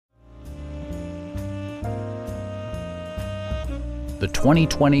the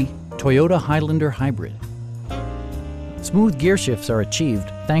 2020 Toyota Highlander Hybrid. Smooth gear shifts are achieved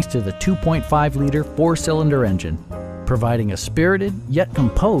thanks to the 2.5-liter four-cylinder engine, providing a spirited yet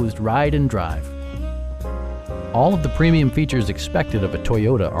composed ride and drive. All of the premium features expected of a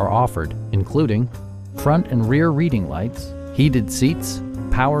Toyota are offered, including front and rear reading lights, heated seats,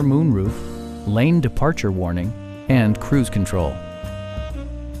 power moonroof, lane departure warning, and cruise control.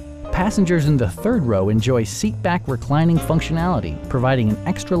 Passengers in the third row enjoy seat-back reclining functionality, providing an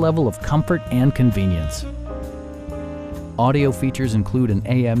extra level of comfort and convenience. Audio features include an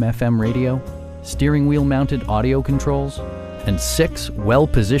AM/FM radio, steering wheel mounted audio controls, and 6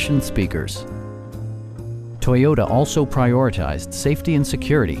 well-positioned speakers. Toyota also prioritized safety and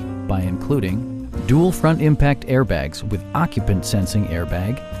security by including dual front impact airbags with occupant sensing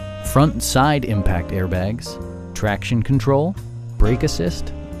airbag, front and side impact airbags, traction control, brake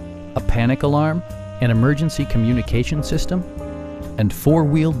assist, a panic alarm, an emergency communication system, and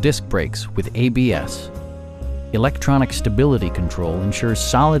 4-wheel disc brakes with ABS. Electronic stability control ensures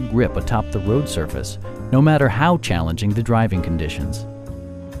solid grip atop the road surface, no matter how challenging the driving conditions.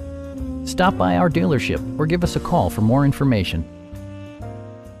 Stop by our dealership or give us a call for more information.